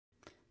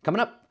Coming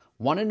up,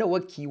 want to know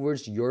what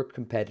keywords your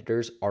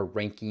competitors are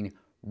ranking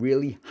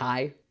really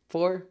high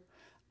for?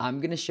 I'm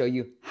going to show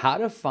you how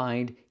to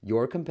find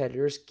your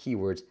competitors'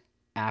 keywords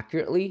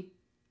accurately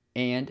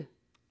and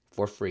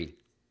for free.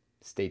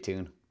 Stay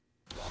tuned.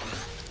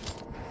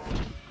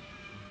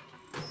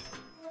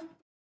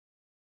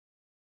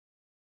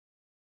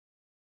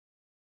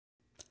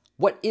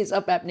 What is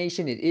up, App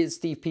Nation? It is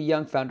Steve P.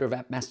 Young, founder of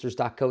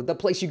AppMasters.co, the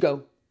place you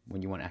go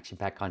when you want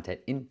action-packed content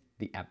in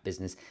the app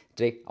business.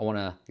 Today,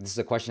 this is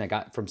a question I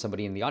got from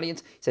somebody in the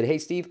audience. He said, hey,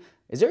 Steve,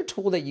 is there a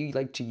tool that you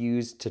like to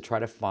use to try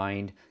to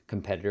find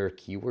competitor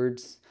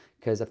keywords?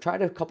 Because I've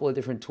tried a couple of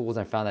different tools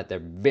and I found that they're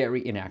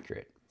very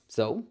inaccurate.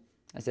 So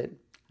I said,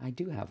 I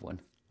do have one.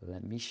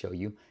 Let me show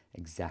you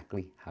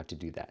exactly how to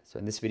do that. So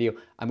in this video,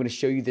 I'm going to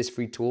show you this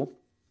free tool.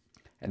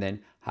 And then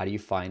how do you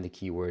find the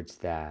keywords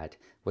that,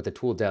 what the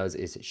tool does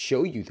is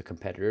show you the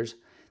competitors,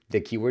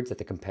 the keywords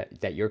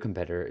that your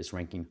competitor is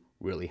ranking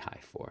really high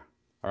for.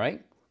 All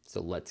right,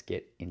 so let's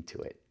get into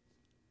it.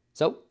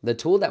 So the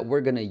tool that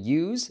we're gonna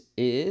use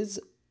is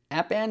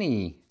App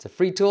Annie. It's a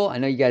free tool. I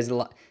know you guys, a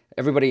lot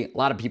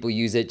of people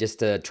use it just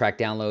to track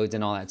downloads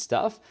and all that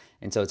stuff.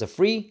 And so it's a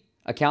free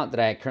account that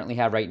I currently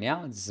have right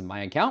now. This is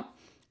my account.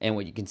 And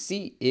what you can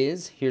see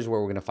is, here's where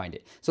we're gonna find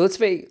it. So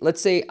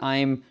let's say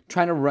I'm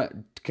trying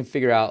to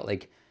figure out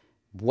like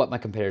what my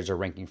competitors are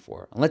ranking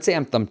for. And let's say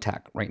I'm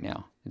Thumbtack right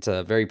now. It's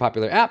a very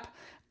popular app.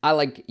 I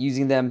like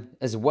using them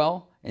as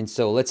well. And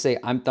so let's say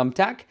I'm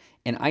Thumbtack,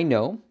 and I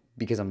know,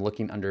 because I'm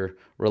looking under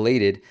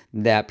related,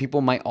 that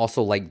people might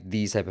also like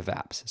these type of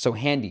apps. So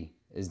Handy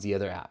is the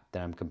other app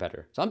that I'm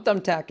competitor. So I'm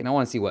Thumbtack and I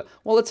wanna see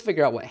let's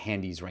figure out what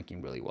Handy is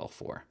ranking really well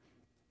for.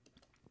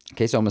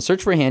 Okay, so I'm gonna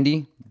search for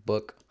Handy,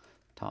 book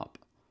top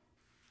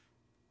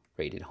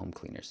rated home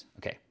cleaners.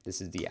 Okay,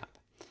 this is the app.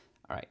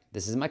 All right,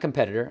 this is my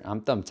competitor.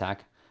 I'm Thumbtack.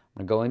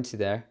 I'm gonna go into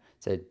there.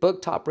 It said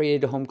book top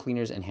rated home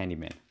cleaners and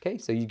handyman. Okay,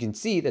 so you can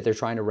see that they're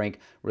trying to rank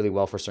really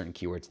well for certain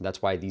keywords, and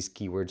that's why these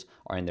keywords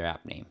are in their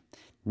app name.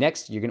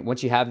 Next,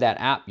 once you have that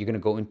app, you're gonna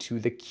go into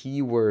the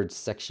keywords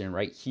section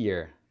right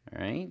here.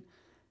 All right,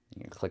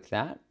 you're gonna click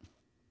that.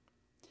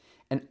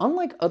 And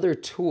unlike other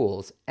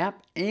tools,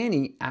 App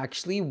Annie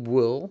actually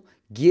will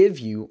give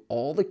you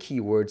all the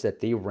keywords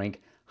that they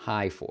rank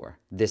high for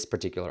this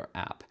particular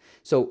app.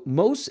 So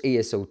most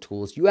ASO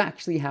tools, you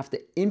actually have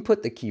to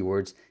input the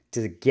keywords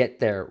to get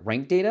their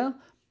rank data,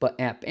 but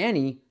App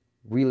Annie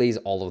relays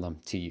all of them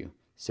to you.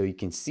 So you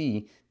can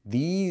see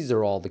these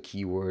are all the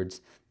keywords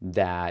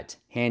that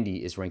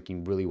Handy is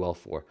ranking really well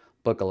for.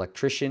 Book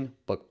electrician,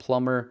 book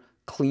plumber,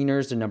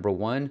 cleaners are number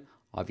one.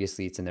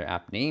 Obviously it's in their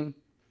app name.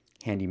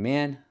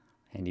 Handyman,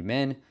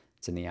 handymen,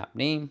 it's in the app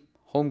name.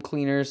 Home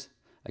cleaners,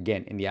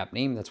 again, in the app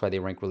name. That's why they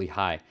rank really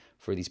high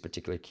for these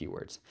particular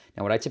keywords.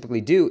 Now, what I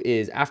typically do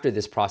is after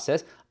this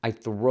process, I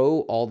throw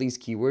all these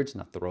keywords,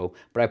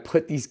 but I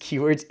put these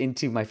keywords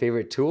into my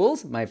favorite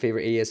tools, my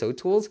favorite ASO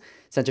tools,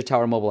 Sensor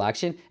Tower Mobile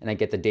Action, and I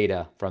get the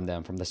data from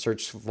them, from the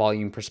search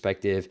volume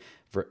perspective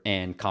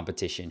and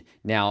competition.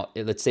 Now,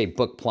 let's say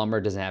Book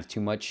Plumber doesn't have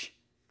too much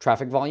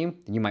traffic volume,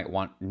 then you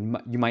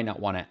might not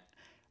want to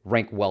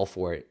rank well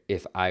for it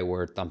if I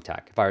were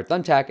Thumbtack. If I were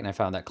Thumbtack and I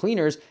found that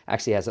Cleaners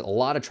actually has a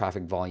lot of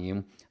traffic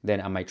volume, then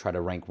I might try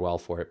to rank well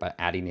for it by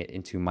adding it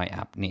into my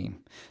app name.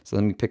 So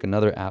let me pick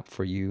another app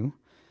for you.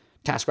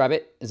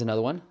 TaskRabbit is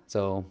another one.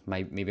 So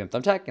maybe I'm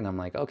Thumbtack and I'm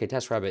like, okay,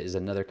 TaskRabbit is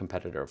another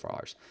competitor of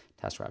ours.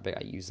 TaskRabbit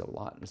I use a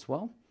lot as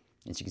well.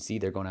 As you can see,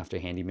 they're going after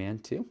Handyman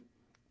too.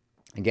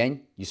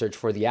 Again, you search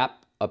for the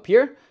app up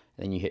here, and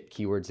then you hit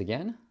keywords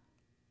again.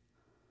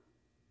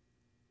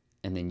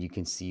 And then you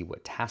can see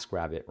what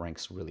TaskRabbit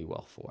ranks really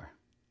well for.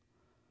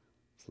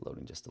 It's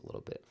loading just a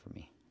little bit for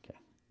me. Okay.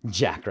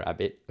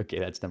 Jackrabbit, okay,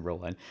 that's number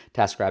one.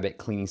 TaskRabbit,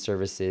 cleaning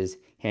services.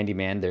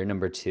 Handyman, they're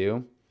number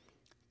two.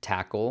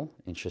 Tackle,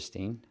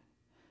 interesting.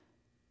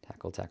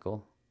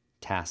 Tackle.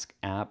 Task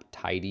app,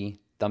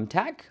 Tidy.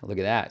 Thumbtack, look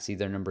at that. See,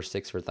 they're number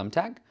 6 for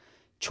Thumbtack.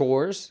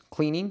 Chores,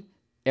 cleaning,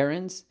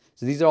 errands.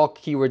 So these are all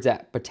keywords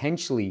that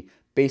potentially,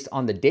 based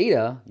on the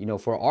data,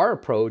 for our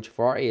approach,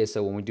 for our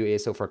ASO, when we do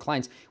ASO for our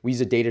clients, we use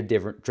a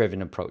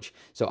data-driven approach.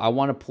 So I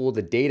want to pull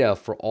the data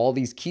for all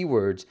these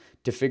keywords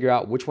to figure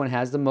out which one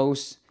has the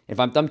most. If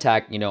I'm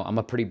Thumbtack, I'm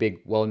a pretty big,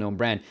 well-known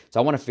brand.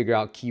 So I want to figure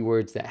out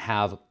keywords that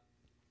have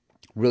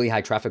really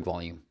high traffic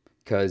volume,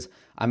 because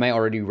I might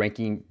already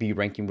be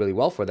ranking really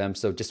well for them.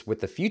 So just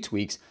with a few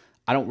tweaks,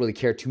 I don't really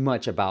care too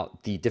much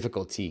about the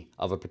difficulty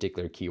of a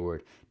particular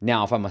keyword.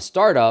 Now, if I'm a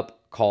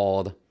startup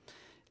called,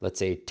 let's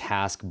say,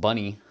 Task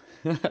Bunny,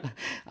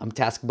 I'm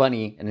Task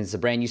Bunny, and it's a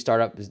brand new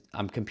startup.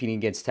 I'm competing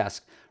against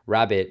Task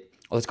Rabbit.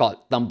 Let's call it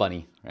Thumb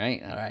Bunny,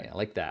 right? All right, I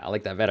like that. I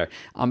like that better.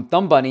 I'm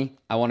Thumb Bunny.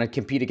 I want to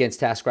compete against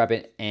Task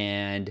Rabbit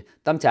and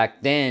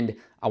Thumbtack. Then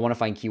I want to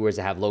find keywords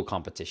that have low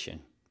competition,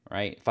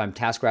 right? If I'm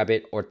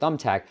TaskRabbit or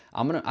Thumbtack,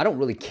 I don't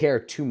really care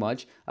too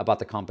much about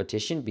the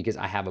competition, because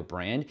I have a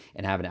brand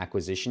and have an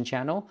acquisition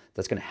channel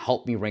that's going to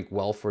help me rank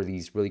well for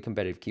these really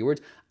competitive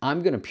keywords.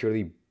 I'm going to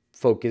purely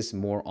focus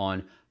more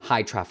on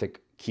high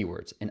traffic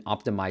keywords and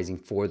optimizing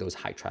for those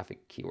high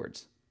traffic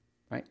keywords,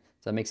 right?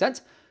 Does that make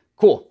sense?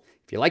 Cool.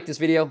 If if you like this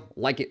video,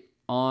 like it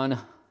on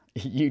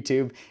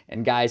YouTube.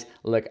 And guys,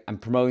 look, I'm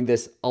promoting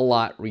this a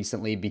lot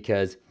recently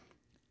because,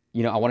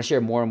 you know, I want to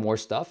share more and more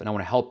stuff and I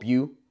want to help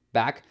you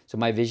back. So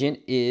my vision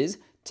is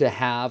to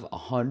have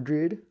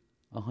 100,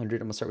 I'm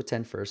gonna start with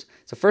 10 first.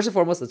 So first and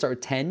foremost, let's start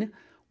with 10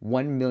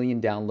 1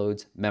 million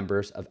downloads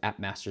members of App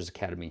Masters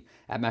Academy.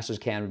 App Masters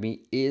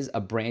Academy is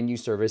a brand new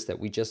service that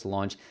we just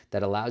launched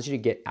that allows you to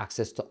get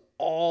access to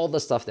all the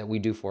stuff that we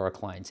do for our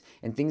clients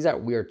and things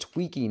that we are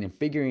tweaking and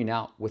figuring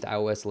out with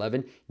iOS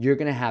 11. You're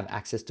gonna have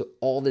access to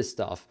all this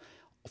stuff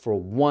for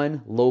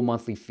one low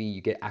monthly fee. You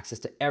get access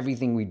to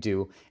everything we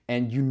do,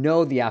 and you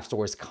know the App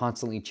Store is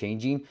constantly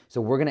changing,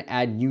 so we're gonna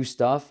add new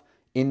stuff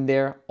in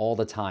there all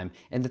the time.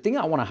 And the thing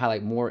I wanna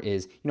highlight more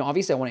is, you know,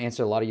 obviously I wanna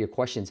answer a lot of your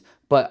questions,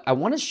 but I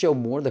wanna show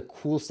more of the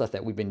cool stuff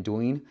that we've been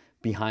doing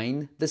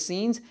behind the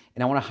scenes,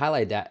 and I wanna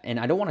highlight that. And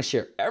I don't wanna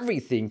share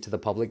everything to the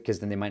public because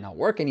then they might not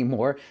work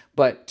anymore,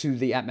 but to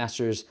the App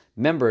Masters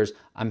members,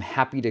 I'm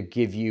happy to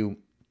give you,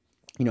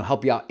 you know,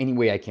 help you out any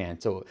way I can.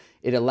 So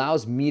it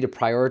allows me to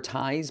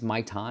prioritize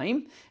my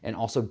time and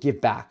also give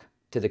back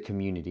to the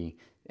community.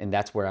 And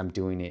that's where I'm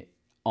doing it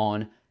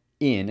on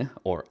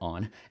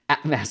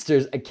App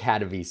Masters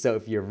Academy. So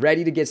if you're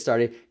ready to get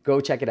started, go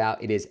check it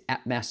out. It is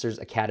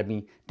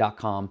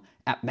appmastersacademy.com,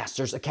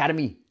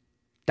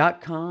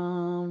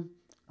 appmastersacademy.com.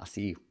 I'll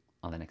see you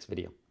on the next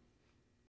video.